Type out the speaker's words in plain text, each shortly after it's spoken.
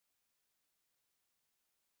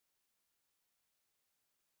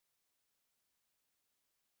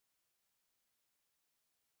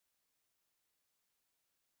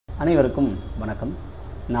அனைவருக்கும் வணக்கம்.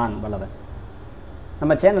 நான் வளவன்.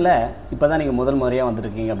 நம்ம சேனலை இப்போ தான் நீங்கள் முதல் முறையாக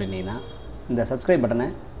வந்திருக்கீங்க அப்படின்னா இந்த சப்ஸ்கிரைப் பட்டனை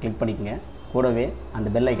கிளிக் பண்ணிக்கங்க. கூடவே அந்த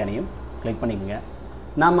பெல் ஐக்கானையும் கிளிக் பண்ணிக்கங்க.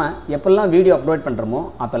 நாம் எப்பெல்லாம் வீடியோ அப்லோட் பண்ணுறோமோ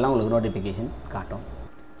அப்போல்லாம் உங்களுக்கு நோட்டிஃபிகேஷன் காட்டும்.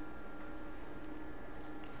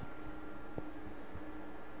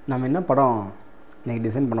 நம்ம என்ன படம் இன்றைக்கி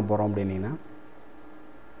டிசைன் பண்ண போகிறோம் அப்படின்னா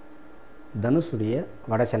தனுஷுடைய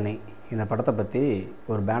வட சென்னை இந்த படத்தை பற்றி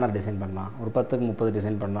ஒரு பேனர் டிசைன் பண்ணலாம், ஒரு 10க்கு 30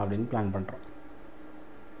 டிசைன் பண்ணலாம் அப்படின்னு பிளான் பண்ணுறோம்.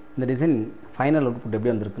 இந்த டிசைன் ஃபைனல் அவுட்புட்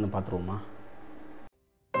எப்படி வந்திருக்குன்னு பார்த்துருவோமா?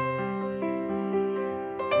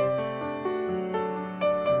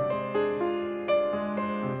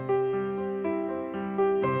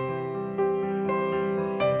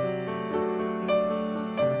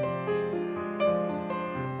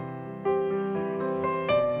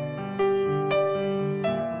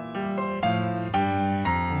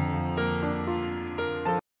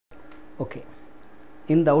 ஓகே,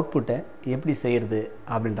 இந்த அவுட்புட்டை எப்படி செய்கிறது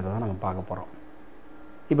அப்படின்றத தான் நம்ம பார்க்க போகிறோம்.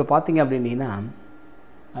 இப்போ பார்த்தீங்க அப்படின்னா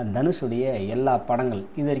தனுஷுடைய எல்லா படங்கள்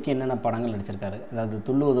இது வரைக்கும் என்னென்ன படங்கள் நடிச்சிருக்காரு, அதாவது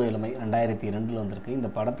துள்ளுவதோ இளமை 2002 வந்திருக்கு. இந்த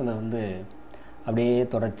படத்துலேருந்து அப்படியே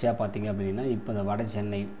தொடர்ச்சியாக பார்த்தீங்க அப்படின்னா இப்போ இந்த வட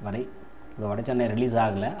சென்னை வரை, இப்போ வட சென்னை ரிலீஸ்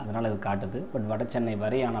ஆகலை அதனால் இது காட்டுது. பட் வட சென்னை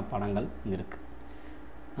வரையான படங்கள் இங்கே இருக்குது.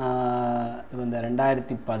 இப்போ இந்த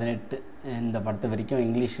 2018 இந்த படத்தை வரைக்கும்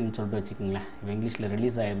இங்கிலீஷ்னு சொல்லிட்டு வச்சுக்கோங்களேன். இப்போ இங்கிலீஷில்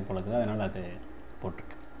ரிலீஸ் ஆகிருக்கு போல இருக்குது, அதனால் அது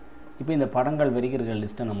போட்டிருக்கு. இப்போ இந்த படங்கள் வரிக்கிற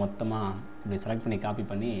லிஸ்ட்டை நான் மொத்தமாக இப்படி செலக்ட் பண்ணி காப்பி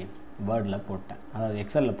பண்ணி வேர்டில் போட்டேன். அதாவது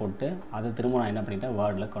எக்ஸலில் போட்டு அதை திரும்ப நான் என்ன பண்ணிட்டேன்,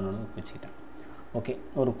 வேர்டில் கொண்டு வந்து வச்சுக்கிட்டேன். ஓகே,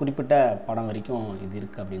 ஒரு குறிப்பிட்ட படம் வரைக்கும் இது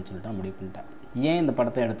இருக்குது அப்படின்னு சொல்லிட்டு நான் முடிவு பண்ணிட்டேன். ஏன் இந்த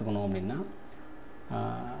படத்தை எடுத்துக்கணும் அப்படின்னா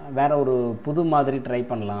வேறு ஒரு புது மாதிரி ட்ரை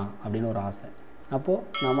பண்ணலாம் அப்படின்னு ஒரு ஆசை.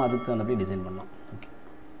 அப்போது நாம் அதுக்கு தகுந்தபடி டிசைன் பண்ணலாம். ஓகே,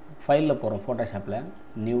 ஃபைலில் போகிறோம். ஃபோட்டோஷாப்பில்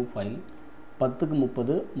நியூ ஃபைல் 10க்கு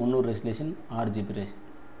 30 300 ரெசல்யூஷன் RGB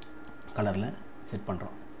கலரில் செட்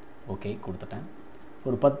பண்ணுறோம். ஓகே கொடுத்துட்டேன்.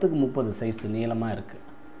 ஒரு 10க்கு 30 சைஸ் நீளமாக இருக்குது.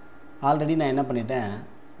 ஆல்ரெடி நான் என்ன பண்ணிட்டேன்,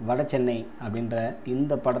 வட சென்னை அப்படின்ற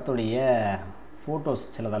இந்த படத்துடைய ஃபோட்டோஸ்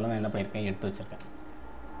சிலதெல்லாம் நான் என்ன பண்ணியிருக்கேன், எடுத்து வச்சுருக்கேன்.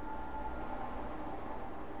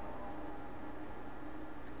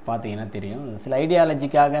 பார்த்தீங்கன்னா தெரியும். சில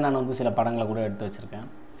ஐடியாலஜிக்காக நான் வந்து சில படங்களை கூட எடுத்து வச்சுருக்கேன்.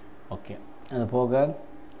 ஓகே, அது போக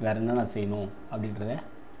வேறு என்னென்ன செய்யணும் அப்படின்றத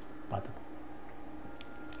பார்த்துப்போம்.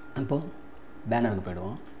 இப்போது பேனருக்கு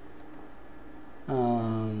போய்டுவோம்.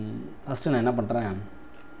 ஃபஸ்ட்டு நான் என்ன பண்ணுறேன்,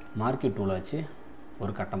 மார்க்கி டூலை வச்சு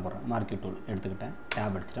ஒரு கட்டம் போடுறேன். மார்க்கி டூல் எடுத்துக்கிட்டேன்,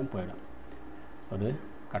 டேப் அடிச்சிட்டேன், போயிடும். ஒரு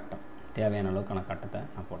கட்டம் தேவையான அளவுக்கான கட்டத்தை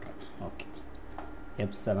நான் போடுறேன். ஓகே,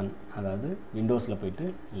 F7 அதாவது விண்டோஸில் போய்ட்டு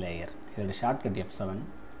லேயர், இதோட ஷார்ட்கட் F7.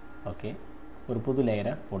 ஓகே, ஒரு புது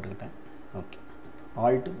லேயரை போட்டுக்கிட்டேன். ஓகே,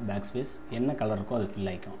 ஆல்ட் பேக் ஸ்பேஸ், என்ன கலர் இருக்கோ அது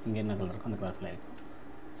ஃபில் ஆகிக்கும். இங்கே என்ன கலர் இருக்கோ அந்த கலர் ஃபில் ஆகிக்கும்.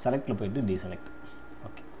 செலக்டில் போய்ட்டு டீசெலக்ட்.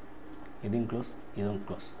 ஓகே, இதுவும் க்ளோஸ், இதுவும்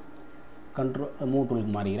க்ளோஸ். மூவ்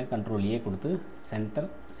டூலுக்கு மாறிக்கிறேன். கண்ட்ரோல் A கொடுத்து சென்டர்.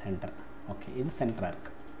 ஓகே, இது சென்டராக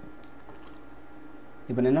இருக்குது.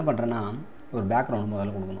 இப்போ நான் என்ன பண்ணுறேன்னா ஒரு பேக்ரவுண்ட்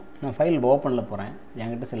முதல்ல கொடுக்கணும். நான் ஃபைல் ஓப்பனில் போகிறேன்.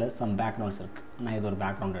 என்கிட்ட சம் பேக்ரவுண்ட்ஸ் இருக்குது. நான் இது ஒரு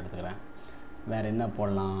பேக்ரவுண்ட் எடுத்துக்கிறேன். வேறு என்ன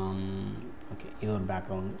போடலாம்? ஓகே, இது ஒரு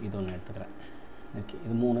பேக்ரவுண்ட், இது ஒன்று எடுத்துக்கிறேன். ஓகே,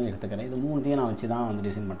 இது 3 எடுத்துக்கிறேன். இது 3த்தையும் நான் வச்சு தான் வந்து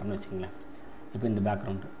டிசைன் பண்ணுறேன்னு வச்சுங்களேன். இப்போ இந்த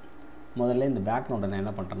பேக்ரவுண்டு முதல்ல இந்த பேக்ரவுண்டை நான்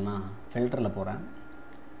என்ன பண்ணுறேன்னா ஃபில்டரில் போகிறேன்,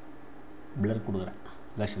 பிளர் கொடுக்குறேன்.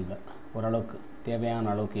 வெர்ஷன் பிளர் ஓரளவுக்கு தேவையான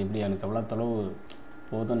அளவுக்கு, எப்படி எனக்கு எவ்வளோ தொலைவு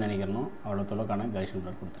போதும்னு நினைக்கிறனோ அவ்வளோ தொலைவுக்கான வெர்ஷன்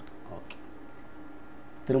பிளர் கொடுத்துருக்கேன். ஓகே,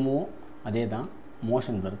 திரும்பவும் அதே தான்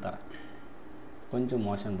மோஷன் பிளர் தரேன். கொஞ்சம்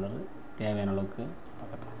மோஷன் பிளர் தேவையான அளவுக்கு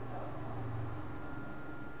பக்கத்தில்.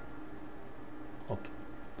 ஓகே,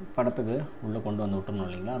 படத்துக்கு உள்ளே கொண்டு வந்து விட்டுறணும்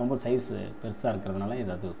இல்லைங்களா. ரொம்ப சைஸு பெருசாக இருக்கிறதுனால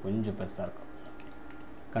இது அது கொஞ்சம் பெருசாக இருக்கும். ஓகே,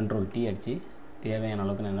 கண்ட்ரோல் T அடித்து தேவையான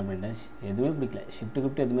அளவுக்கு நான் என்ன பண்ணிட்டேன், எதுவுமே பிடிக்கல, ஷிஃப்ட்டு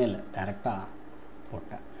கிஃப்ட் எதுவுமே இல்லை, டேரெக்டாக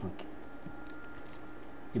போட்டேன். ஓகே,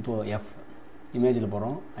 இப்போது இமேஜில்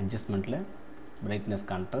போகிறோம். அட்ஜஸ்ட்மெண்ட்டில் பிரைட்னஸ்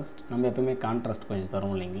கான்ட்ராஸ்ட், நம்ம எப்போயுமே கான்ட்ராஸ்ட் கொஞ்சம்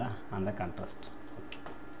தரும் இல்லைங்களா, அந்த கான்ட்ராஸ்ட். ஓகே,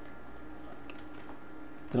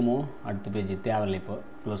 திரும்பவும் அடுத்த பேஜ் தேவையில்லை, இப்போது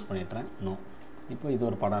க்ளோஸ் பண்ணிட்டுறேன். நோ, இப்போ இது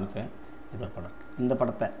ஒரு படம் இருக்குது, இது ஒரு படம் இருக்குது. இந்த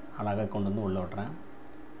படத்தை அழகாக கொண்டு வந்து உள்ளே விட்றேன்.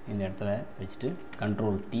 இந்த இடத்துல வச்சுட்டு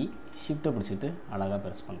கண்ட்ரோல் T ஷிஃப்ட்டை பிடிச்சிட்டு அழகாக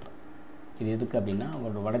பெருசு பண்ணுறேன். இது எதுக்கு அப்படின்னா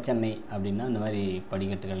ஒரு வட சென்னை அப்படின்னா இந்த மாதிரி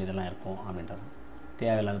படிக்கட்டுகள் இதெல்லாம் இருக்கும் அப்படின்றது.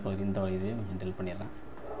 தேவையில்லாத பகுதி இந்த இது டெல் பண்ணிடுறேன்.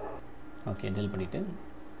 ஓகே, டெல் பண்ணிவிட்டு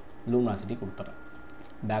லூமினாசிட்டி கொடுத்துட்றேன்.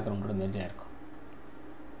 பேக்ரவுண்டோட மெர்ஜ் ஆகிருக்கும்.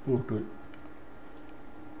 டூல்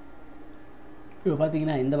இப்போ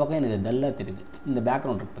பார்த்தீங்கன்னா இந்த பக்கம் எனக்கு டல்லாக தெரியுது. இந்த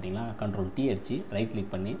பேக்ரவுண்ட் இருக்குது பார்த்தீங்களா, கண்ட்ரோல் T அடித்து ரைட்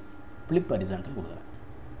கிளிக் பண்ணி ஃப்ளிப் ஹரிசாண்டல் கொடுக்குறேன்.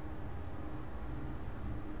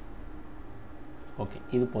 ஓகே,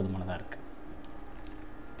 இது போதுமானதாக இருக்குது.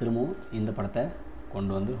 திரும்பவும் இந்த படத்தை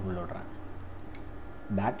கொண்டு வந்து உள்ள விடுறேன்.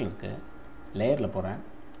 பேக்கில் இருக்குது, லேயரில் போகிறேன்,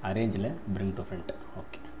 அரேஞ்சில் பிரிங் டு ஃப்ரண்ட்.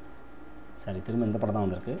 ஓகே, சரி, திரும்ப இந்த படம் தான்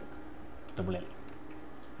வந்திருக்கு, ட்ரிபிள் எல்.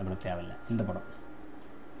 நம்மளுக்கு தேவையில்லை இந்த படம்.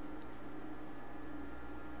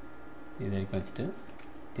 இது வரைக்கும் வச்சுட்டு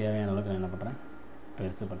தேவையான அளவுக்கு நான் என்ன பண்ணுறேன்,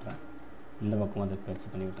 பெருசு பண்ணுறேன். இந்த பக்கம் அதை பெருசு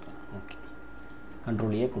பண்ணி விட்டுறேன். ஓகே,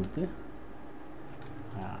 கண்ட்ரோல் ஏ கொடுத்து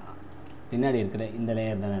பின்னாடி இருக்கிற இந்த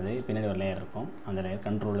லேயர் தானே, அது பின்னாடி ஒரு லேயர் இருக்கும், அந்த லேயர்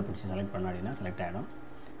கண்ட்ரோலில் பிடிச்சி செலக்ட் பண்ண அப்படின்னா செலக்ட் ஆகிடும்.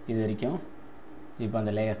 இது வரைக்கும் இப்போ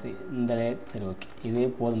அந்த லேயர்ஸ், இந்த லேயர் சரி ஓகே, இதே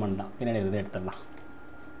போதுமானது தான். பின்னாடி இருக்கிறத எடுத்துடலாம்.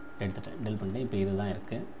 எடுத்துகிட்டேன், டெல் பண்ணிட்டேன். இப்போ இது தான்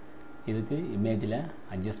இருக்குது. இதுக்கு இமேஜில்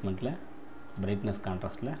அட்ஜஸ்ட்மெண்ட்டில் பிரைட்னஸ்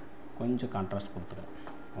கான்ட்ராஸ்ட்டில் கொஞ்சம் கான்ட்ராஸ்ட் கொடுத்துருவேன்.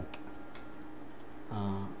 ஓகே,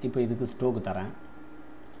 இப்போ இதுக்கு ஸ்ட்ரோக்கு தரேன்.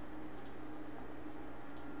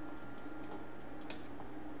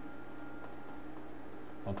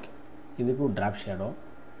 ஓகே, இதுக்கு ஒரு ட்ராப் ஷேடோ,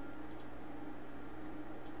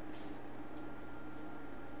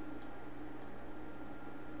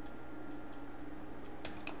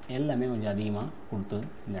 எல்லாமே கொஞ்சம் அதிகமாக கொடுத்து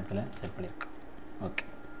இந்த இடத்துல செட் பண்ணியிருக்கேன். ஓகே,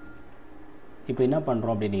 இப்போ என்ன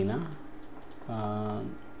பண்ணுறோம் அப்படின்னா,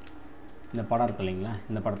 இந்த படம் இருக்குது இல்லைங்களா,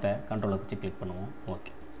 இந்த படத்தை கண்ட்ரோலை வச்சு கிளிக் பண்ணுவோம்.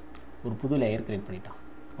 ஓகே, ஒரு புது லேயர் க்ரியேட் பண்ணிட்டோம்.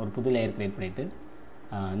 ஒரு புது லேயர் க்ரியேட் பண்ணிவிட்டு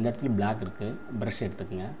இந்த இடத்துல பிளாக் இருக்குது, ப்ரஷ்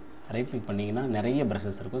எடுத்துக்கோங்க. ரைட் கிளிக் பண்ணிங்கன்னா நிறைய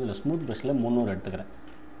ப்ரஷஸ் இருக்கும். இதில் ஸ்மூத் ப்ரஷில் 300 எடுத்துக்கிறேன்.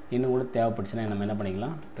 இன்னும் கூட தேவைப்பட்டுச்சுன்னா நம்ம என்ன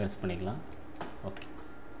பண்ணிக்கலாம், ப்ரெஸ் பண்ணிக்கலாம். ஓகே,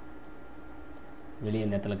 வெளியே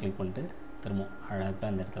இந்த இடத்துல கிளிக் பண்ணிட்டு திரும்ப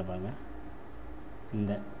அழகாக இந்த இடத்துல பாருங்கள்,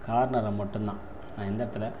 இந்த கார்னரை மட்டும்தான் நான் இந்த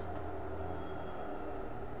இடத்துல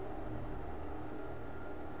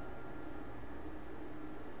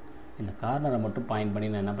இந்த கார்னரை மட்டும் பாயிண்ட் பண்ணி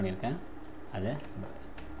நான் என்ன பண்ணியிருக்கேன், அதை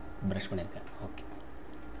ப்ரஷ் பண்ணியிருக்கேன். ஓகே,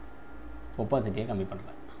 ஒப்பாசிட்டியை கம்மி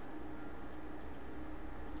பண்ணுறேன்.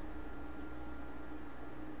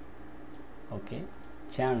 ஓகே,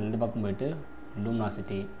 சேனல் இந்த பக்கம் போய்ட்டு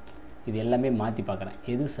லூமினாசிட்டி இது எல்லாமே மாற்றி பார்க்குறேன்.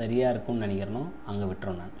 எது சரியாக இருக்கும்னு நினைக்கிறனோ அங்கே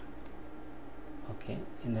விட்டுறோம் நான். ஓகே,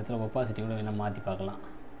 இந்த இடத்துல ஒப்பாசிட்டி கூட வேணால் மாற்றி பார்க்கலாம்.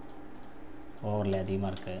 ஓவரில்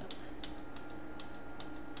அதிகமாக இருக்குது.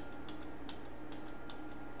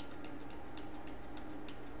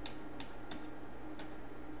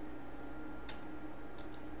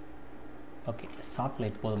 ஓகே, சாஃப்ட்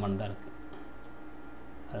லைட் போதுமானதாக இருக்குது.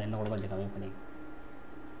 அதை என்ன கூட கொஞ்சம் கம்மி பண்ணி.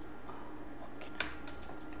 ஓகே,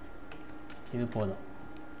 இது போதும்.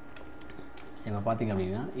 இப்போ பார்த்திங்க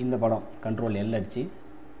அப்படின்னா இந்த படம் கண்ட்ரோல் எல் அடித்து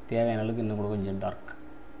தேவையான அளவுக்கு இன்னும் கூட கொஞ்சம் டார்க்,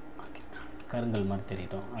 ஓகே, கருங்கல் மாதிரி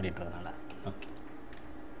தெரியட்டும் அப்படின்றதுனால. ஓகே,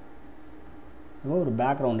 இப்போ ஒரு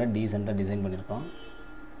பேக்ரவுண்டை டீசெண்டாக டிசைன் பண்ணியிருக்கோம்.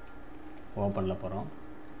 ஓப்பனில் போகிறோம்.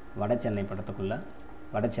 வட சென்னை படத்துக்குள்ளே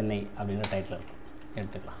வட சென்னை அப்படின்ற டைட்டில் இருக்கும்,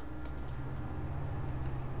 எடுத்துக்கலாம்.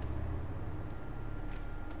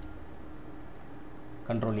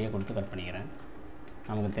 கண்ட்ரோலையே கொடுத்து கட் பண்ணிக்கிறேன்.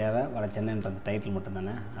 நமக்கு தேவை வட சென்னைன்ற அந்த டைட்டில்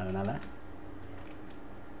மட்டும்தானே, அதனால்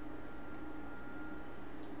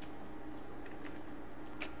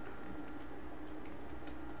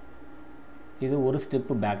இது ஒரு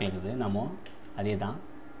ஸ்டெப்பு பேக்கில் இருக்குது. நம்ம அதே தான்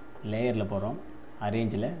லேயரில் போகிறோம்,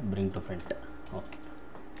 அரேஞ்சில் bring to front. Okay,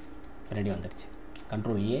 ready வந்துடுச்சு.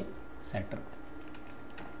 கண்ட்ரோல் ஏ சென்டர்.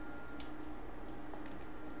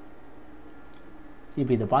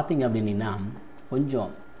 இப்போ இதை பார்த்திங்க அப்படின்னா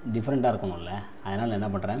கொஞ்சம் டிஃப்ரெண்ட்டாக இருக்கணும்ல, அதனால் என்ன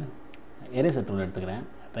பண்ணுறேன், எரேசர் டூல் எடுத்துக்கிறேன்.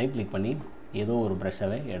 ரைட் கிளிக் பண்ணி ஏதோ ஒரு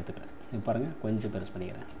ப்ரஷ்ஷாகவே எடுத்துக்கிறேன். இப்போ பாருங்கள், கொஞ்சம் பெருசு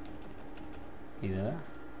பண்ணிக்கிறேன். இதை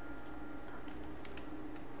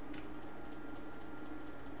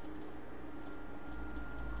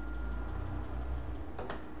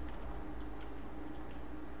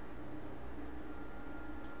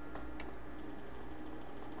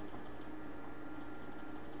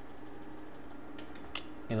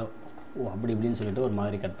ஏதோ அப்படி இப்படின்னு சொல்லிட்டு ஒரு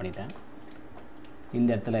மாதிரி கட் பண்ணிட்டேன். இந்த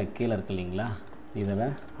இடத்துல கீழே இருக்குது இல்லைங்களா, இதை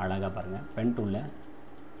அழகாக பாருங்கள். பென் டூலில்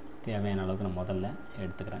தேவையான அளவுக்கு நான் முதல்ல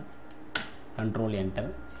எடுத்துக்கிறேன். கண்ட்ரோல் என்டர்,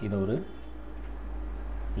 இதை ஒரு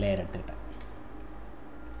லேயர் எடுத்துக்கிட்டேன்.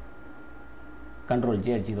 கண்ட்ரோல்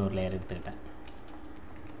ஜே அடிச்சு இதை ஒரு லேயர் எடுத்துக்கிட்டேன்.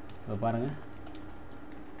 இப்போ பாருங்கள்,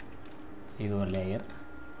 இது ஒரு லேயர்,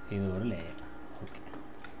 இது ஒரு லேயர். ஓகே,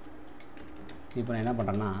 இப்போ நான் என்ன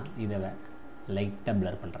பண்ணுறேன்னா இதை லைட்டாக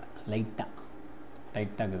பிளர் பண்ணுறேன். லைட்டாக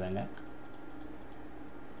இருக்குதாங்க.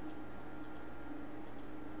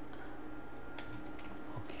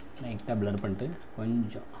 ஓகே, லைட்டாக பிளர் பண்ணிட்டு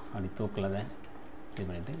கொஞ்சம் அப்படி தூக்கலை இது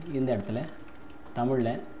பண்ணிவிட்டு இந்த இடத்துல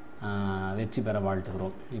தமிழில் வெற்றி பெற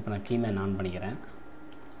வாழ்த்துக்கிறோம். இப்போ நான் கீமேன் ஆன் பண்ணிக்கிறேன்.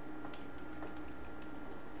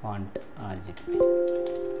 ஃபாண்ட் ஆர்ஜிபி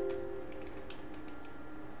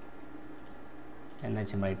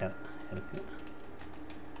என்ஹெச்எம் ரைட்டர் இருக்குது.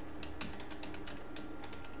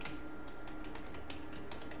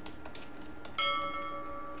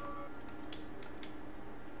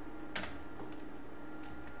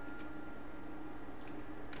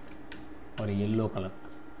 ஒரு yellow colour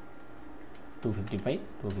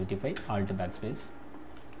 255 alt back space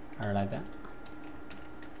அழகாக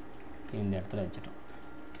இந்த இடத்துல வச்சுட்டோம்.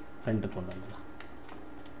 ஃப்ரண்ட்டுக்கு கொண்டு வந்துடலாம்.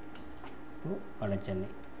 இப்போது வட சென்னை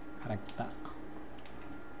கரெக்டாக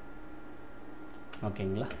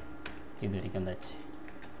ஓகேங்களா. இது வரைக்கும் வந்தாச்சு.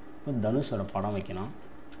 இப்போ தனுஷோட படம் வைக்கணும்.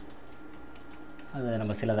 அதை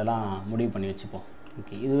நம்ம சிலதெல்லாம் முடிவு பண்ணி வச்சுப்போம்.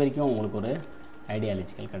 ஓகே, இது வரைக்கும் உங்களுக்கு ஒரு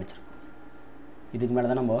ஐடியாலஜிக்கல் கிடச்சிருக்கும். இதுக்கு மேலே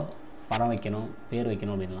தான் நம்ம படம் வைக்கணும், பேர்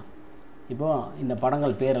வைக்கணும் அப்படின்லாம். இப்போது இந்த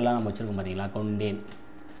படங்கள் பேரெல்லாம் நம்ம வச்சுருக்கோம் பார்த்தீங்களா. கொண்டேன்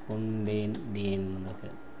டேன்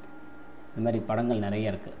இருக்குது. இந்த மாதிரி படங்கள்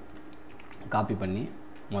நிறைய இருக்குது. காப்பி பண்ணி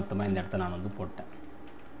மொத்தமாக இந்த இடத்த நான் வந்து போட்டேன்.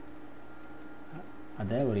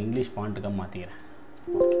 அதை ஒரு இங்கிலீஷ் ஃபாண்ட்டுக்காக மாற்றிக்கிறேன்.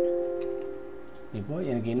 ஓகே, இப்போது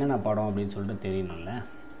எனக்கு என்னென்ன படம் அப்படின்னு சொல்லிட்டு தெரியணும்ல.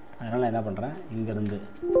 அதனால் என்ன பண்ணுறேன், இங்கேருந்து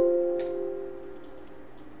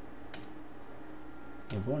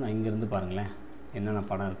இப்போது நான் இங்கேருந்து பாருங்களேன் என்னென்ன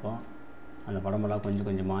படம் இருக்கோ அந்த படமெல்லாம் கொஞ்சம்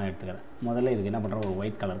கொஞ்சமாக எடுத்துக்கிறேன். முதல்ல இதுக்கு என்ன பண்ணுறேன், ஒரு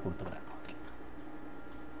ஒயிட் கலர் கொடுத்துக்கிறேன். ஓகே,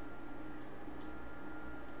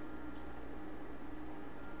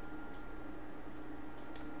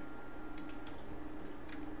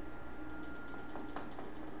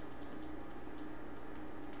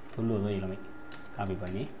 துள்ளுவதோ இளமை காப்பி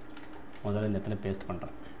பண்ணி முதல்ல இந்த இடத்துல பேஸ்ட்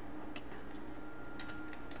பண்ணுறேன். ஓகே,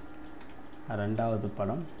 ரெண்டாவது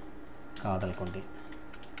படம் காதல் கொண்டேன்.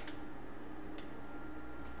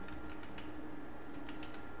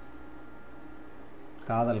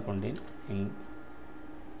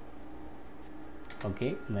 ஓகே,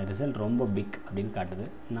 இந்த ரிசல்ட் ரொம்ப பிக் அப்படின்னு காட்டுது.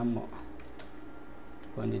 நம்ம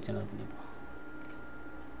கொஞ்சம் சின்னது பண்ணிப்போம்.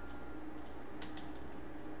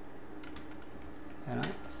 ஏன்னா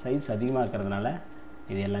சைஸ் அதிகமாக இருக்கிறதுனால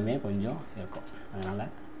இது எல்லாமே கொஞ்சம் இருக்கும்.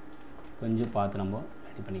 அதனால் கொஞ்சம் பார்த்து நம்ம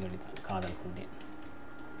ரெடி பண்ணிக்க வேண்டியது. காதல் கொண்டேன்.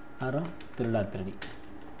 அப்புறம் திருடா திருடி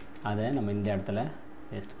அதை நம்ம இந்த இடத்துல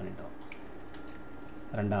பேஸ்ட் பண்ணிட்டோம்.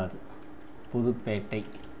 ரெண்டாவது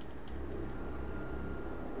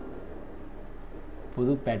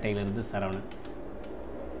புதுப்பேட்டையிலிருந்து சரவணன்.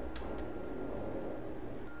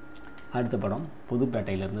 அடுத்த படம்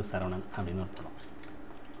புதுப்பேட்டையிலிருந்து சரவணன் அப்படின்னு ஒரு படம்.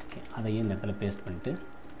 ஓகே, அதையும் இந்த இடத்துல பேஸ்ட் பண்ணிவிட்டு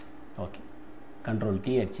ஓகே Ctrl T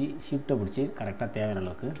அடித்து ஷிஃப்ட்டை பிடிச்சி கரெக்டாக தேவையான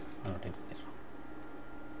அளவுக்கு டைப் பண்ணிடுறோம்.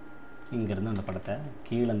 இங்கேருந்து அந்த படத்தை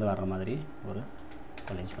கீழேருந்து வர்ற மாதிரி ஒரு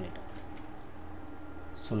அரேஞ்ச் பண்ணிட்டோம்.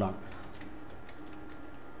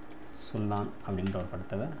 சுல்தான் அப்படின்ற ஒரு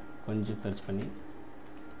படத்தை கொஞ்சம் பெருசு பண்ணி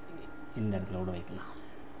இந்த இடத்துல கூட வைக்கலாம்.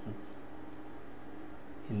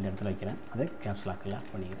 இந்த இடத்துல வைக்கிறேன். அதை கேப்ஸ் லாக்கில்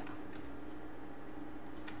பண்ணிக்கிறேன்.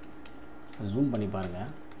 ஜூம் பண்ணி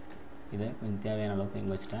பாருங்கள். இதை கொஞ்சம் தேவையான அளவுக்கு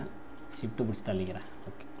இங்கே வச்சுட்டேன். ஷிஃப்ட்டு பிடிச்சி தள்ளிக்கிறேன்.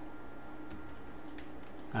 ஓகே,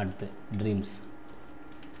 அடுத்து ட்ரீம்ஸ்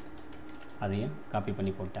அதையும் காப்பி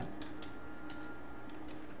பண்ணி போட்டேன்.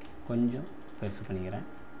 கொஞ்சம் பெருசு பண்ணிக்கிறேன்.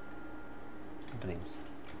 ட்ரீம்ஸ்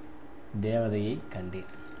தேவதையை கண்டேன்.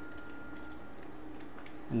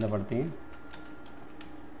 இந்த படத்தையும்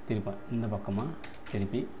இந்த பக்கமாக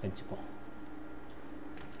திருப்பி வச்சுப்போம்.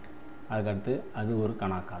 அதுக்கடுத்து அது ஒரு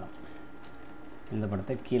கணாக்காலம். இந்த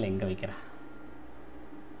படத்தை கீழே இங்கே வைக்கிறேன்.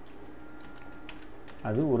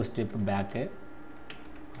 அது ஒரு ஸ்டெப்பு பேக்கு.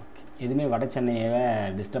 ஓகே, எதுவுமே வட சென்னையை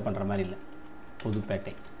டிஸ்டர்ப் பண்ணுற மாதிரி இல்லை.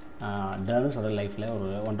 புதுப்பேட்டை தனுஷோட லைஃப்பில் ஒரு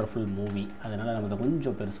ஒண்டர்ஃபுல் மூவி. அதனால் நம்ம இதை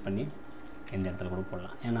கொஞ்சம் பெருசு பண்ணி இந்த இடத்துல கூட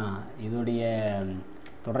போடலாம். ஏன்னா இதோடைய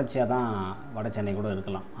தொடர்ச்சியாக தான் வட சென்னை கூட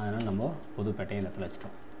இருக்கலாம். அதனால் நம்ம புதுப்பேட்டையை இந்த இடத்துல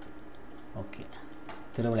வச்சுட்டோம். ஓகே,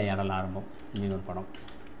 திருவிளையாடல் ஆரம்பம் அப்படின்னு ஒரு படம்.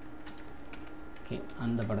 ஓகே,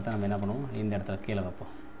 அந்த படத்தை நம்ம என்ன பண்ணுவோம், இந்த இடத்துல கீழே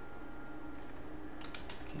வைப்போம்.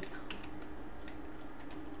 ஓகே,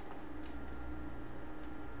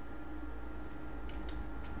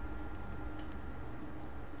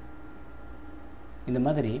 இந்த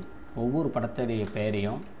மாதிரி ஒவ்வொரு படத்துடைய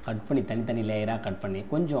பெயரையும் கட் பண்ணி தனித்தனி லேயராக கட் பண்ணி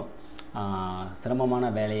கொஞ்சம் சிரமமான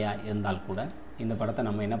வேலையாக இருந்தால் கூட இந்த படத்தை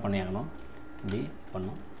நம்ம என்ன பண்ணியாகணும், இப்படி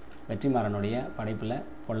பண்ணோம். வெற்றிமாறனுடைய படைப்பில்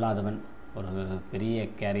பொல்லாதவன் ஒரு பெரிய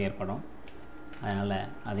கேரியர் படம். அதனால்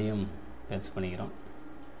அதையும் பெருசு பண்ணிக்கிறோம்.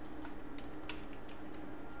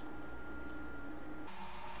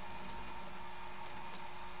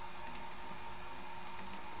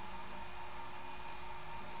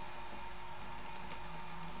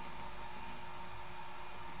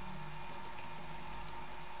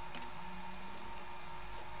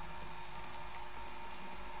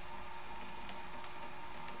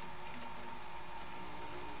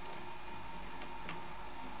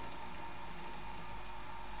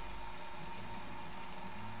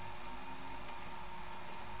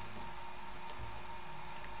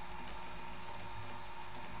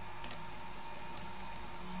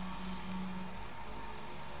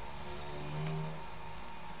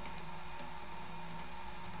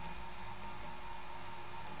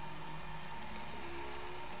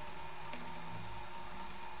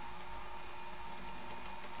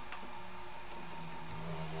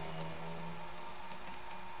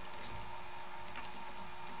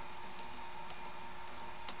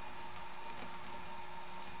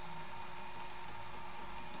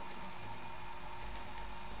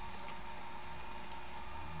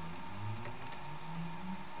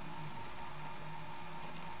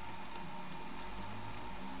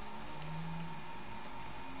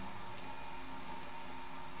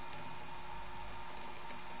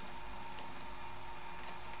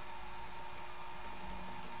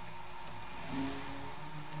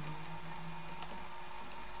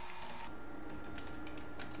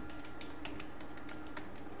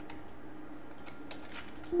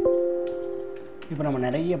 இப்போ நம்ம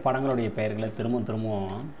நிறைய படங்களுடைய பெயர்களை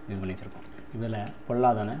திரும்பவும் இது பண்ணி வச்சுருக்கோம். இதில்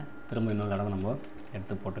பொல்லாதன திரும்ப இன்னொரு தடவை நம்ம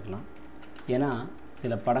எடுத்து போட்டுக்கலாம். ஏன்னா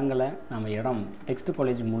சில படங்களை நம்ம டெக்ஸ்ட்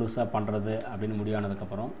காலேஜ் முழுசாக பண்ணுறது அப்படின்னு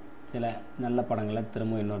முடிவானதுக்கப்புறம் சில நல்ல படங்களை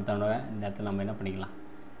திரும்ப இன்னொரு தடவை இந்த இடத்துல நம்ம என்ன பண்ணிக்கலாம்,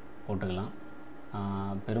 போட்டுக்கலாம்.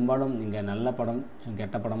 பெரும்பாலும் இங்கே நல்ல படம்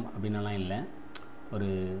கெட்ட படம் அப்படின்னலாம் இல்லை, ஒரு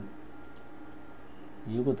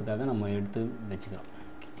யூகத்துக்காக நம்ம எடுத்து வச்சுக்கிறோம்.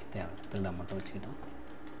 தேவை திருட மட்டும் வச்சுக்கிட்டோம்,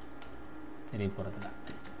 தெரிய போகிறதில்ல.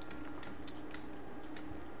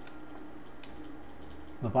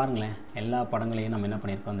 இப்போ பாருங்களேன், எல்லா படங்களையும் நம்ம என்ன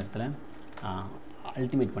பண்ணியிருக்கோம், அந்த இடத்துல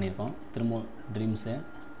அல்டிமேட் பண்ணியிருக்கோம். திரும்ப ட்ரீம்ஸ்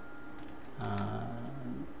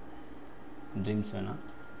வேணாம்,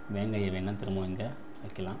 வேங்கையை வேணால் திரும்ப இங்கே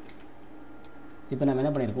வைக்கலாம். இப்போ நம்ம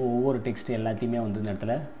என்ன பண்ணியிருக்கோம், ஒவ்வொரு டெக்ஸ்ட் எல்லாத்தையுமே வந்து இந்த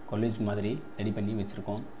இடத்துல காலேஜ் மாதிரி ரெடி பண்ணி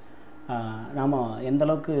வச்சுருக்கோம். நாம்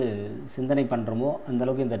எந்தளவுக்கு சிந்தனை பண்ணுறோமோ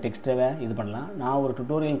அந்தளவுக்கு இந்த டெக்ஸ்ட்டை இது பண்ணலாம். நான் ஒரு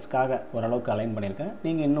டுட்டோரியல்ஸ்க்காக ஓரளவுக்கு அலைன் பண்ணியிருக்கேன்,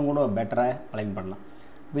 நீங்கள் இன்னும் கூட பெட்டராக அலைன் பண்ணலாம்.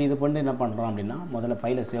 இப்போ இது பண்ணி என்ன பண்ணுறோம் அப்படின்னா, முதல்ல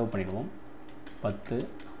ஃபைலை சேவ் பண்ணிவிடுவோம்.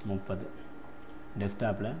 10:30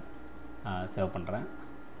 டெஸ்க்டாப்பில் சேவ் பண்ணுறேன்.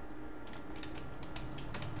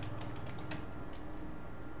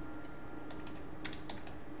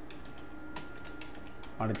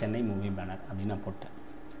 வட சென்னை மூவி பேனர் அப்படின்னு நான் போட்டேன்.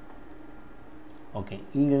 ஓகே,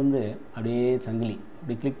 இங்கேருந்து அப்படியே சங்கிலி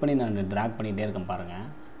இப்படி கிளிக் பண்ணி நான் ட்ராக் பண்ணிகிட்டே இருக்கேன் பாருங்கள்.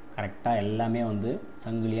 கரெக்டாக எல்லாமே வந்து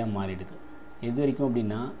சங்கிலியாக மாறிடுது. எது வரைக்கும்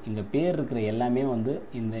அப்படின்னா, இங்கே பேர் இருக்கிற எல்லாமே வந்து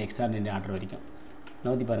இந்த எக்ஸ்ட்ராடினரி ஆர்டர் வரைக்கும்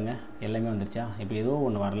நோத்தி பாருங்கள், எல்லாமே வந்துருச்சா. இப்போ ஏதோ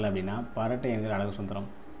ஒன்று வரல அப்படின்னா, பரட்டை என்கிற அழகு சுந்தரம்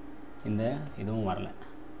இந்த இதுவும் வரல.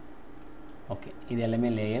 ஓகே, இது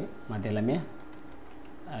எல்லாமே லேயர், மற்ற எல்லாமே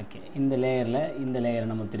ஓகே. இந்த லேயரை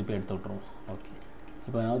நம்ம திருப்பி எடுத்து விட்ருவோம். ஓகே,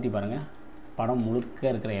 இப்போ நோத்தி பாருங்கள், படம் முழுக்க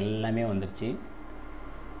இருக்கிற எல்லாமே வந்துருச்சு.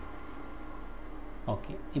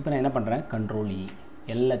 ஓகே, இப்போ நான் என்ன பண்ணுறேன், கண்ட்ரோல் இ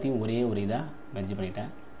எல்லாத்தையும் ஒரே ஒரு இதாக மெர்ஜ்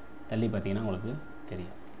பண்ணிட்டேன். தள்ளி பார்த்தீங்கன்னா உங்களுக்கு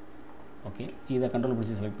தெரியும். ஓகே, இதை கண்ட்ரோல்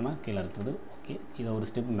பிடிச்சி செலக்ட் பண்ணால் கீழே இருக்குது. ஓகே, இதை ஒரு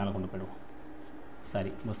ஸ்டெப் மேலே கொண்டு போய்டுவோம்.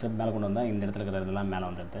 ஒரு ஸ்டெப் மேலே கொண்டு வந்தால் இந்த இடத்துல இருக்கிறதெல்லாம் மேலே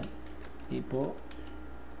வந்துடுது. இப்போது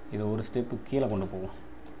இதை ஒரு ஸ்டெப்பு கீழே கொண்டு போவோம்.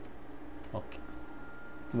 ஓகே,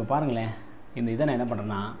 இப்போ பாருங்களேன், இந்த இதை நான் என்ன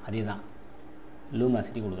பண்ணுறேன்னா, அதே தான்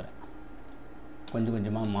லூமினாசிட்டி கொடுக்குறேன். கொஞ்சம்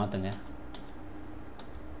கொஞ்சமாக மாற்றுங்க.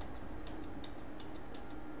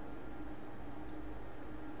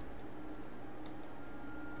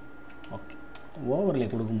 ஓகே, ஓவர்லே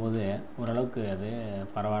கொடுக்கும்போது ஓரளவுக்கு அது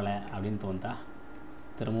பரவாயில்ல அப்படின்னு தோணுதா,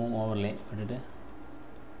 திரும்பவும் ஓவர்லே விட்டுட்டு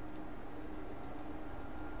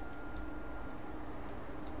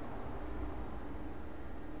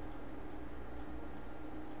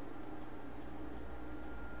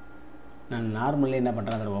நான் நார்மலே என்ன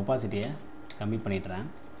பண்ணுறேன், அதோட ஒப்பாசிட்டியை கம்மி பண்ணிட்டுறேன்.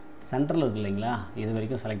 சென்டரில் இருக்குது இல்லைங்களா, இது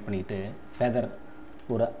வரைக்கும் செலக்ட் பண்ணிவிட்டு ஃபெதர்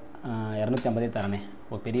ஒரு 250 தரனே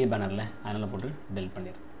ஒரு பெரிய பேனரில், அதனால் போட்டு டெலிட்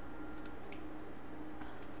பண்ணிடுறேன்.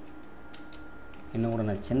 இன்னும் கூட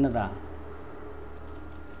நான் சின்னதாக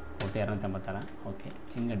போட்டு 250 தரேன். ஓகே,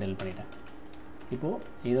 இங்கே டெலிட் பண்ணிட்டேன். இப்போது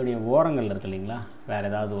இதோடைய ஓரங்கள் இருக்குது இல்லைங்களா, வேறு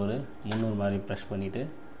ஏதாவது ஒரு 300 மாதிரி ப்ரெஷ் பண்ணிவிட்டு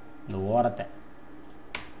இந்த ஓரத்தை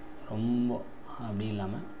ரொம்ப அப்படி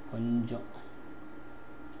இல்லாமல் கொஞ்சம்.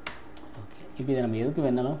 ஓகே, இப்போ இதை நம்ம எதுக்கு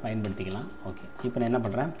வேணாலும் பயன்படுத்திக்கலாம். ஓகே, இப்போ நான் என்ன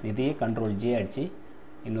பண்ணுறேன், இதையே கண்ட்ரோல் ஜே அடித்து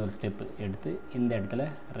இன்னொரு ஸ்டெப்பு எடுத்து இந்த இடத்துல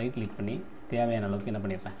ரைட் கிளிக் பண்ணி தேவையான அளவுக்கு என்ன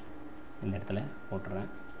பண்ணிடுறேன், இந்த இடத்துல போட்டுறேன்.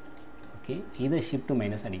 ஓகே, இதை ஷிஃப்ட்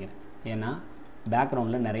மைனஸ் அடிக்கிறேன். ஏன்னா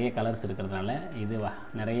பேக்ரவுண்டில் நிறைய கலர்ஸ் இருக்கிறதுனால இது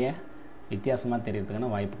நிறைய வித்தியாசமாக தெரியறதுக்கான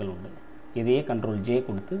வாய்ப்புகள் உண்டு. இதையே கண்ட்ரோல் ஜே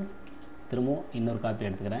கொடுத்து திரும்பவும் இன்னொரு காப்பி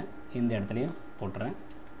எடுத்துக்கிறேன், இந்த இடத்துலையும் போட்டுறேன்.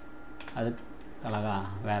 அது அழகா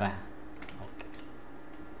வேறு. ஓகே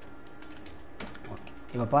ஓகே,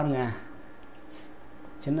 இப்போ பாருங்கள்,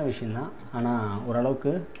 சின்ன விஷயந்தான், ஆனால்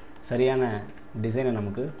ஓரளவுக்கு சரியான டிசைனை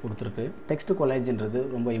நமக்கு கொடுத்துருக்கு. டெக்ஸ்ட் கொலேஜ்ன்றது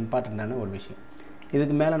ரொம்ப இம்பார்ட்டண்ட்டான ஒரு விஷயம்.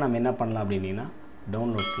 இதுக்கு மேலே நம்ம என்ன பண்ணலாம் அப்படின்னா,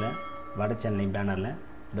 டவுன்லோட்ஸில் வட சென்னை பேனரில்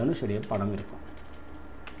தனுஷுடைய படம் இருக்கும்.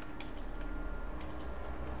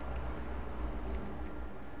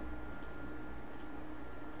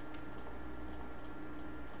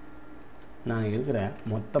 நான் இருக்கிற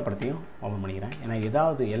மொத்த படத்தையும் ஓப்பன் பண்ணிக்கிறேன். ஏன்னா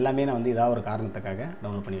எல்லாமே நான் வந்து ஏதாவது ஒரு காரணத்துக்காக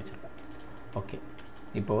டவுன்லோட் பண்ணி வச்சுருக்கேன். ஓகே,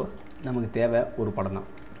 இப்போது நமக்கு தேவை ஒரு படம் தான்.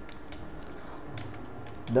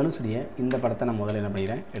 தனுஷுடைய இந்த படத்தை நான் முதல்ல என்ன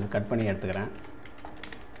பண்ணிக்கிறேன், கட் பண்ணி எடுத்துக்கிறேன்.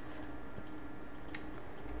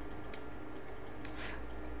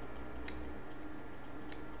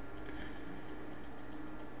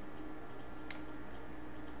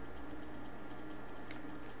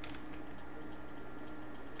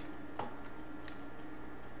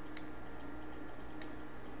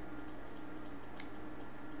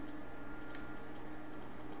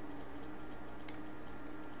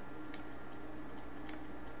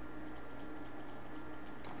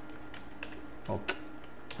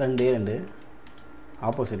 ரெண்டே ரெண்டு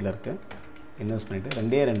ஆப்போசிட்டில் இருக்குது. இன்வெஸ்ட் பண்ணிவிட்டு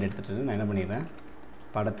ரெண்டே ரெண்டு எடுத்துகிட்டு நான் என்ன பண்ணிடுறேன்,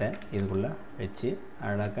 படத்தை இதுக்குள்ளே வச்சு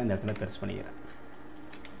அழகாக இந்த இடத்துல பெருசு பண்ணிக்கிறேன்.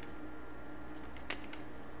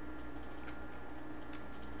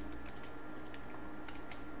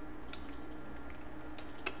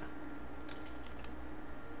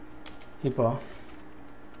 இப்போது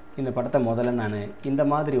இந்த படத்தை முதல்ல நான் இந்த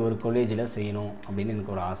மாதிரி ஒரு கொலேஜில் செய்யணும் அப்படின்னு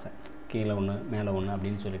எனக்கு ஒரு ஆசை, கீழே ஒன்று மேலே ஒன்று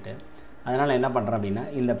அப்படின்னு சொல்லிட்டு. அதனால் என்ன பண்ணுறேன் அப்படின்னா,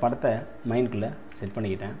 இந்த படத்தை மைண்டுக்குள்ளே செட்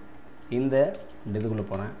பண்ணிக்கிட்டேன். இந்த இதுக்குள்ளே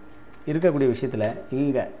போகிறேன். இருக்கக்கூடிய விஷயத்தில்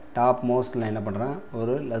இங்கே டாப் மோஸ்ட்டில் என்ன பண்ணுறேன்,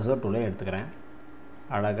 ஒரு லெசர் டூலை எடுத்துக்கிறேன்.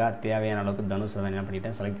 அழகாக தேவையான அளவுக்கு தனுஷை என்ன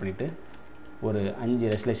பண்ணிவிட்டேன், செலக்ட் பண்ணிவிட்டு ஒரு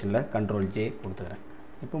 5 ரெசல்யூஷனில் Ctrl J கொடுத்துக்கிறேன்.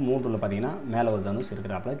 இப்போ 3 பார்த்தீங்கன்னா மேலே ஒரு தனுஷ்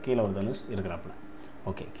இருக்கிறாப்புல, கீழே ஒரு தனுஷ் இருக்கிறாப்புல.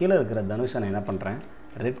 ஓகே, கீழே இருக்கிற தனுஷை நான் என்ன பண்ணுறேன்,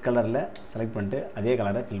 ரெட் கலரில் செலக்ட் பண்ணிட்டு அதே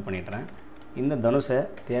கலரை ஃபில் பண்ணிடுறேன். இந்த தனுஷை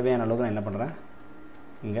தேவையான அளவுக்கு நான் என்ன பண்ணுறேன்,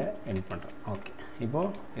 இங்கே எடிட் பண்ணுறேன். ஓகே, இப்போது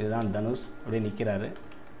இதுதான் தனுஷ் அப்படியே நிற்கிறாரு.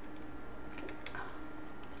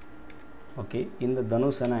 ஓகே, இந்த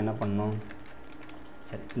தனுஷை நான் என்ன பண்ணணும்,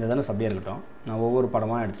 சரி இந்த தனுஷ் அப்படியே இருக்கட்டும். நான் ஒவ்வொரு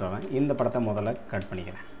படமாக எடுத்துகிட்டு வரேன். இந்த படத்தை முதல்ல கட்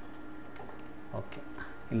பண்ணிக்கிறேன். ஓகே,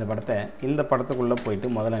 இந்த படத்துக்குள்ளே போயிட்டு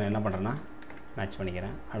முதல்ல நான் என்ன பண்ணுறேன்னா மேட்ச்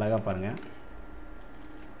பண்ணிக்கிறேன். அழகாக பாருங்கள்.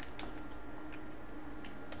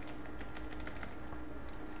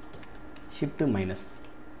 Shift minus.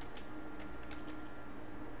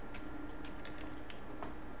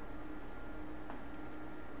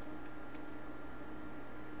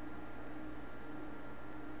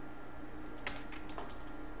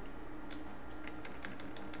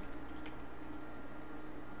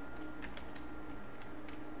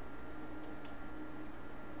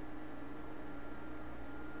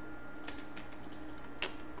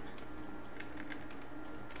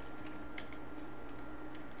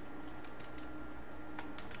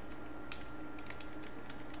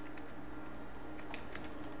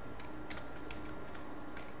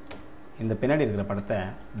 இந்த பின்னாடி இருக்கிற படத்தை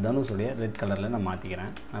தனுஷுடைய ரெட் கலரில் நான்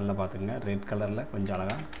மாற்றிக்கிறேன். நல்லா பார்த்துக்குங்க, ரெட் கலரில் கொஞ்சம்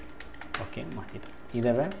அழகாக. ஓகே, மாற்றிட்டேன்.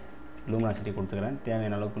 இதை லூமினாசிட்டி கொடுத்துக்கிறேன்.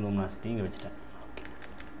 தேவையான அளவுக்கு லூமினாசிட்டி இங்கே வச்சுட்டேன். ஓகே,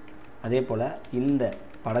 அதே போல் இந்த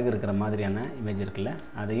படகு இருக்கிற மாதிரியான இமேஜ் இருக்குல்ல,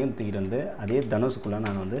 அதையும் தூக்கிட்டு வந்து அதே தனுஷுக்குள்ளே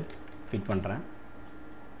நான் வந்து ஃபிட் பண்ணுறேன்.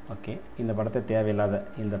 ஓகே, இந்த படத்தை தேவையில்லாத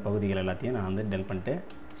இந்த பகுதிகள் எல்லாத்தையும் நான் வந்து டெல் பண்ணிட்டு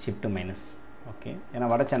ஷிஃப்ட் மைனஸ். ஓகே,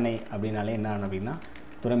 ஏன்னா வட சென்னை அப்படின்னாலே என்ன அப்படின்னா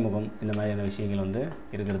துறைமுகம் இந்த மாதிரியான விஷயங்கள் வந்து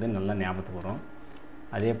இருக்கிறது நல்லா ஞாபகத்துக்கு வரும்.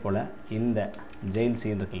 அதே போல் இந்த ஜெயில்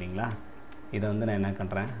சீன் இருக்குது இல்லைங்களா, இதை வந்து நான் என்ன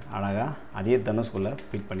பண்ணுறேன், அழகாக அதே தனுஷ்குள்ளே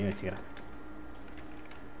ஃபிட் பண்ணி வச்சுக்கிறேன்.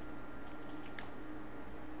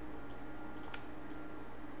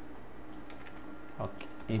 ஓகே,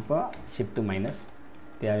 இப்போ ஷிஃப்ட் மைனஸ்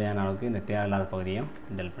தேவையான அளவுக்கு இந்த தேவையில்லாத பகுதியும்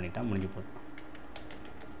டெல் பண்ணிட்டா முடிஞ்சு போகுது.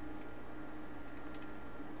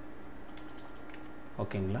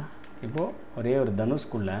 ஓகேங்களா, இப்போது ஒரே ஒரு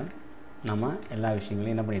தனுஷ்குள்ளே நம்ம எல்லா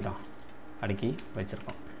விஷயங்களையும் என்ன பண்ணிட்டோம், அடுக்கி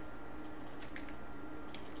வச்சுருக்கோம்.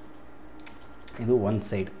 இது ஒன்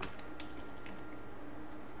சைடு.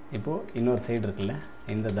 இப்போது இன்னொரு சைடு இருக்குல்ல,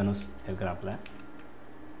 இந்த தனுஷ் இருக்கிறாப்புல,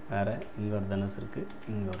 வேறு இங்கே ஒரு தனுஷ் இருக்குது,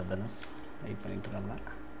 இங்கே ஒரு தனுஷ் வெயிட் பண்ணிட்டு இருக்காப்புல.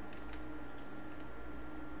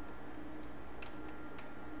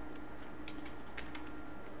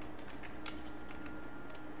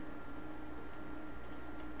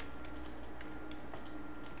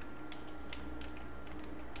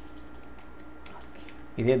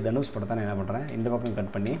 இதே தனுஷ் படத்தை நான் என்ன பண்ணுறேன், இந்த பக்கம்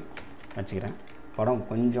கட் பண்ணி வச்சுக்கிறேன். படம்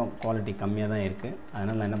கொஞ்சம் குவாலிட்டி கம்மியாக தான் இருக்குது.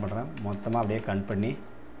 அதனால் நான் என்ன பண்ணுறேன், மொத்தமாக அப்படியே கட் பண்ணி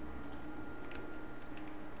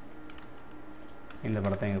இந்த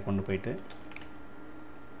படத்தை இங்கே கொண்டு போயிட்டு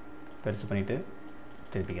பெருசு பண்ணிவிட்டு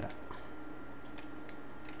திருப்பிக்கிறேன்.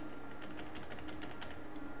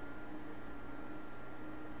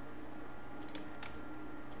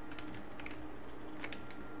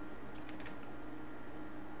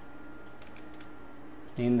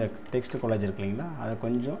 இந்த டெக்ஸ்ட் கொலாஜ் இருக்கு இல்லைங்களா, அதை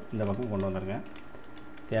கொஞ்சம் இந்த பக்கம் கொண்டு வந்துருக்கேன்.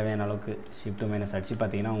 தேவையான அளவுக்கு ஷிஃப்ட் மைனஸ் அடித்து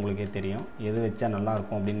பார்த்தீங்கன்னா உங்களுக்கே தெரியும் எது வச்சா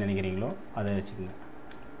நல்லாயிருக்கும் அப்படின்னு நினைக்கிறீங்களோ அதை வச்சுக்கோங்க.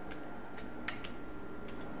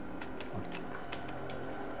 ஓகே,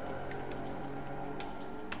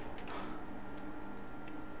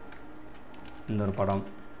 இந்த ஒரு படம்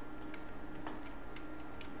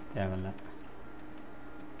தேவையில்லை.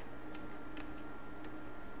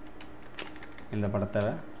 இந்த படத்தை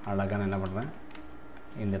அழகாக நான் என்ன பண்ணுறேன்,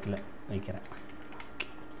 இந்த இடத்துல வைக்கிறேன்.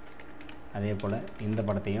 அதே போல் இந்த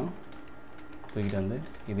படத்தையும் தூக்கிட்டு வந்து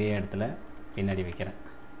இதே இடத்துல பின்னாடி வைக்கிறேன்.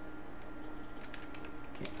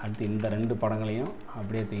 ஓகே, அடுத்து இந்த 2 படங்களையும்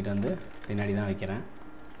அப்படியே தூக்கிட்டு வந்து பின்னாடி தான் வைக்கிறேன்.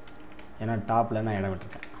 ஏன்னா டாப்பில் நான் இடம்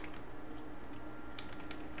விட்டுருக்கேன்.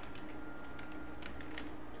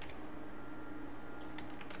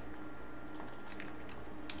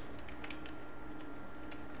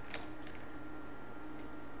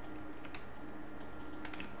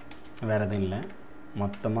 வேறு எதுவும் இல்லை,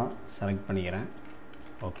 மொத்தமாக செலக்ட் பண்ணிக்கிறேன்.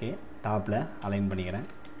 ஓகே, டாப்பில் அலைன் பண்ணிக்கிறேன்.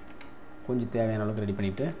 கொஞ்சம் தேவையான அளவுக்கு ரெடி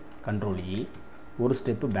பண்ணிவிட்டு Ctrl+E ஒரு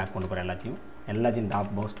ஸ்டெப்பு பேக் கொண்டு போகிறேன். எல்லாத்தையும்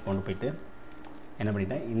டாப் மோஸ்ட் கொண்டு போயிட்டு என்ன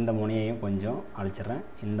பண்ணிட்டேன், இந்த முனையையும் கொஞ்சம் அழிச்சிட்றேன்,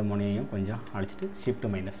 இந்த முனையையும் கொஞ்சம் அழிச்சிட்டு Shift-,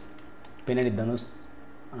 பின்னாடி தனுஷ்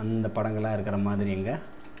அந்த படங்களாக இருக்கிற மாதிரி இங்கே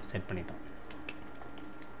செட் பண்ணிட்டோம்.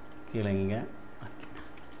 கீழே இங்கே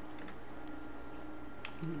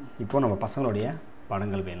இப்போது நம்ம பசங்களுடைய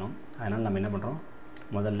படங்கள் வேணும். அதனால் நம்ம என்ன பண்ணுறோம்,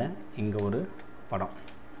 முதல்ல இங்கே ஒரு படம்,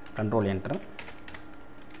 Ctrl+Enter.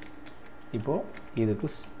 இப்போது இதுக்கு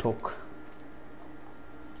ஸ்ட்ரோக்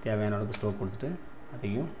தேவையான அளவுக்கு ஸ்ட்ரோக் கொடுத்துட்டு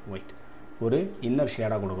அதையும் ஒயிட் ஒரு இன்னர்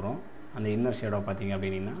ஷேடாக கொடுக்குறோம். அந்த இன்னர் ஷேடாக பார்த்தீங்க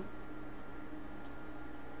அப்படின்னா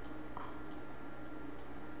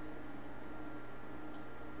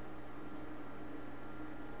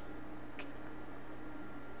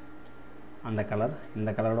அந்த கலர் இந்த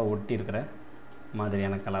கலரோட ஒட்டி இருக்கிற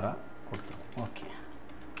மாதிரியான கலராக கொடுத்துருவோம்.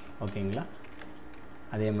 ஓகேங்களா.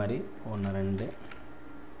 அதே மாதிரி 1 2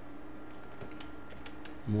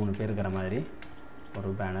 3 பேர் இருக்கிற மாதிரி ஒரு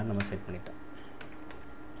பேனர் நம்ம செட் பண்ணிட்டோம்.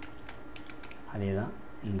 அதே தான்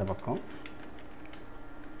இந்த பக்கம்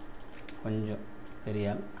கொஞ்சம்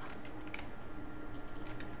பெரிய ஆள்,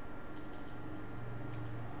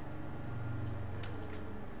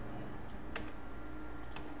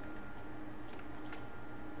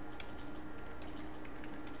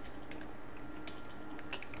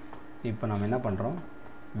 இப்போ நம்ம என்ன பண்ணுறோம்,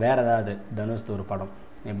 வேறு ஏதாவது தனுஷ் ஒரு படம்,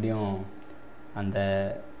 எப்படியும் அந்த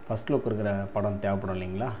ஃபஸ்ட் லுக் இருக்கிற படம் தேவைப்படும்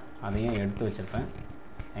இல்லைங்களா, அதையும் எடுத்து வச்சுருப்பேன்,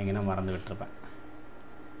 எங்கன்னா மறந்து விட்டுருப்பேன்.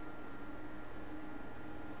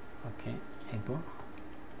 ஓகே, இப்போது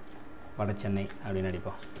வட சென்னை அப்படின்னு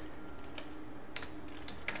அடிப்போம்.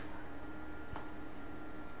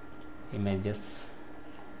 இமேஜஸ்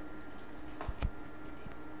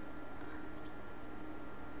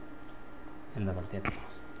இந்த படத்தை எடுப்போம்.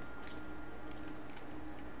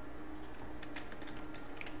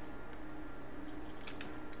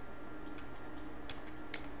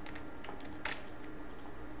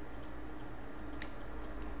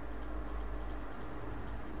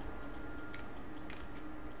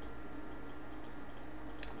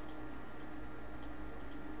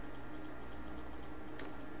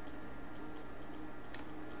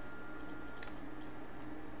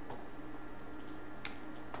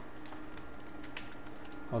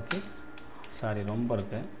 ஓகே, சாரி ரொம்ப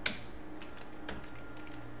இருக்குது.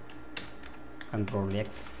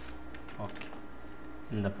 Ctrl+X. ஓகே,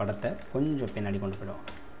 இந்த படத்தை கொஞ்சம் பின்னாடி கொண்டு போய்டும்,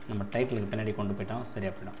 நம்ம டைட்டிலுக்கு பின்னாடி கொண்டு போயிட்டோம்,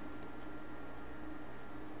 சரியாக போய்டும்.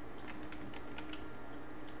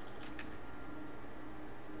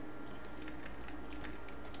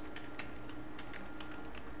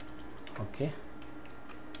 ஓகே,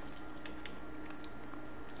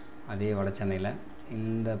 அதே வட சென்னையில்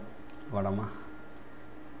இந்த படமாக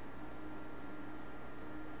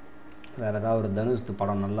வேறு ஏதாவது ஒரு தனுஷ்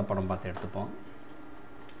படம், நல்ல படம் பார்த்து எடுத்துப்போம்.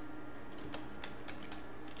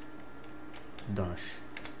 தனுஷ்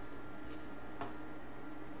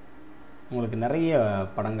உங்களுக்கு நிறைய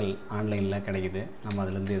படங்கள் ஆன்லைனில் கிடைக்குது, நம்ம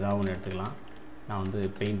அதிலேருந்து ஏதாவது ஒன்று எடுத்துக்கலாம். நான் வந்து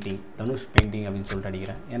பெயிண்டிங், தனுஷ் பெயிண்டிங் அப்படின்னு சொல்லிட்டு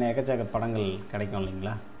அடிக்கிறேன். ஏன்னா எக்கச்சக்க படங்கள் கிடைக்கும்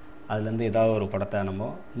இல்லைங்களா, அதுலேருந்து ஏதாவது ஒரு படத்தை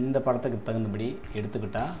நம்ம இந்த படத்துக்கு தகுந்தபடி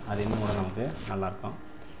எடுத்துக்கிட்டால் அது இன்னும் கூட நமக்கு நல்லாயிருக்கும்.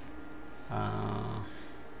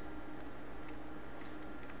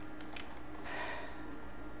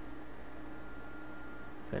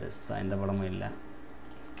 பெருசாக இந்த படமும் இல்லை.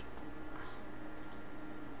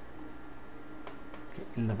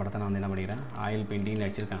 இந்த படத்தை நான் வந்து என்ன பண்ணிக்கிறேன், ஆயில் பெயிண்டிங்னு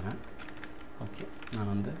அடிச்சிருக்காங்க. ஓகே,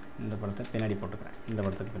 நான் வந்து இந்த படத்தை பின்னாடி போட்டுக்கிறேன், இந்த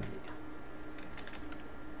படத்துக்கு பின்னாடி.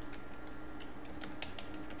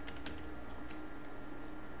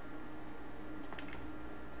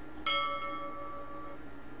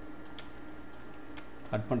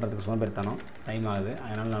 கட் பண்ணுறதுக்கு சோம்பேறித்தனம், டைம் ஆகுது,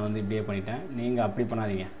 அதனால் நான் வந்து இப்படியே பண்ணிட்டேன். நீங்கள் அப்படி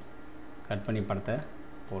பண்ணாதீங்க, கட் பண்ணி படத்தை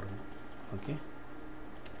போடுங்க. ஓகே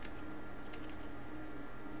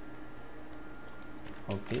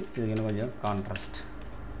ஓகே, இதுக்கு இன்னும் கொஞ்சம் கான்ட்ராஸ்ட்.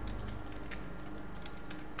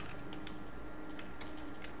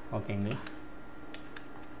 ஓகேங்களா.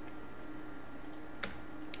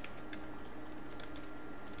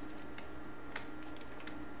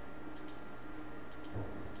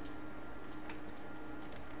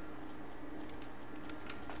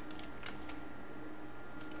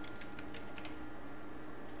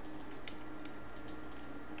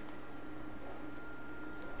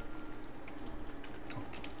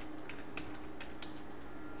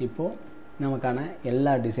 இப்போது நமக்கான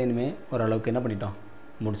எல்லா டிசைனுமே ஓரளவுக்கு என்ன பண்ணிட்டோம்,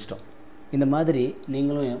 முடிச்சிட்டோம். இந்த மாதிரி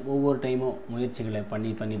நீங்களும் ஒவ்வொரு டைமும் முயற்சிகளை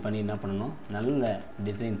பண்ணி பண்ணி பண்ணி என்ன பண்ணணும், நல்ல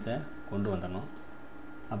டிசைன்ஸை கொண்டு வந்துடணும்.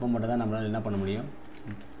 அப்போ மட்டும் தான் நம்மளால் என்ன பண்ண முடியும்,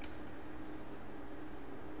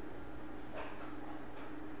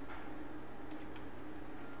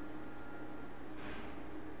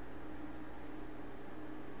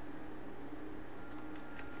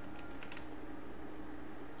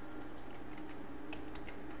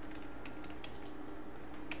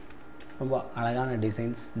 ரொம்ப அழகான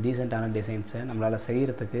டிசைன்ஸ், டீசெண்டான டிசைன்ஸை நம்மளால்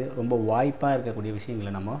செய்கிறதுக்கு ரொம்ப வாய்ப்பாக இருக்கக்கூடிய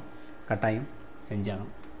விஷயங்களை நம்ம கட்டாயம்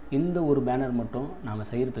செஞ்சாகணும். இந்த ஒரு பேனர் மட்டும் நாம்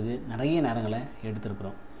செய்கிறதுக்கு நிறைய நேரங்களை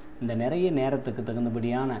எடுத்துருக்குறோம். இந்த நிறைய நேரத்துக்கு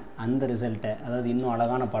தகுந்தபடியான அந்த ரிசல்ட்டை, அதாவது இன்னும்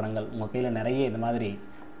அழகான படங்கள் உங்கள் கையில் நிறைய இந்த மாதிரி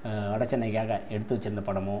வட சென்னைக்காக எடுத்து வச்சுருந்த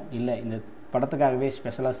படமோ, இல்லை இந்த படத்துக்காகவே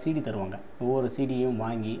ஸ்பெஷலாக சிடி தருவாங்க, ஒவ்வொரு சிடியும்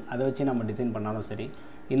வாங்கி அதை வச்சு நம்ம டிசைன் பண்ணாலும் சரி,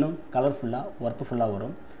 இன்னும் கலர்ஃபுல்லாக ஒர்த்துஃபுல்லாக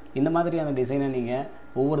வரும். இந்த மாதிரியான டிசைனை நீங்கள்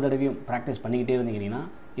ஒவ்வொரு தடவையும் ப்ராக்டிஸ் பண்ணிக்கிட்டே இருந்தீங்கன்னா,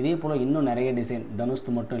 இதே போல் இன்னும் நிறைய டிசைன்,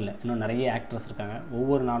 தனுஷ்து மட்டும் இல்லை, இன்னும் நிறைய ஆக்டர்ஸ் இருக்காங்க.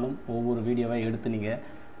 ஒவ்வொரு நாளும் ஒவ்வொரு வீடியோவை எடுத்து நீங்கள்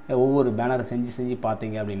ஒவ்வொரு பேனரை செஞ்சு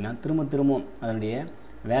பார்த்தீங்க அப்படின்னா திரும்பவும் அதனுடைய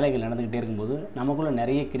வேலைகள் நடந்துக்கிட்டே இருக்கும்போது நமக்குள்ளே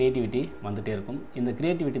நிறைய க்ரியேட்டிவிட்டி வந்துகிட்டே இருக்கும். இந்த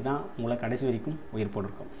க்ரியேட்டிவிட்டி தான் உங்களை கடைசி வரைக்கும் உயிர்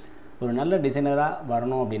போட்டிருக்கும். ஒரு நல்ல டிசைனராக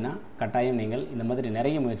வரணும் அப்படின்னா கட்டாயம் நீங்கள் இந்த மாதிரி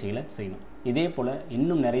நிறைய முயற்சிகளை செய்யணும். இதே போல்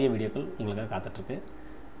இன்னும் நிறைய வீடியோக்கள் உங்களுக்காக காத்துட்ருக்கு.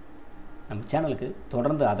 நம்ம சேனலுக்கு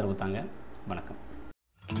தொடர்ந்து ஆதரவு தாங்க. வணக்கம்.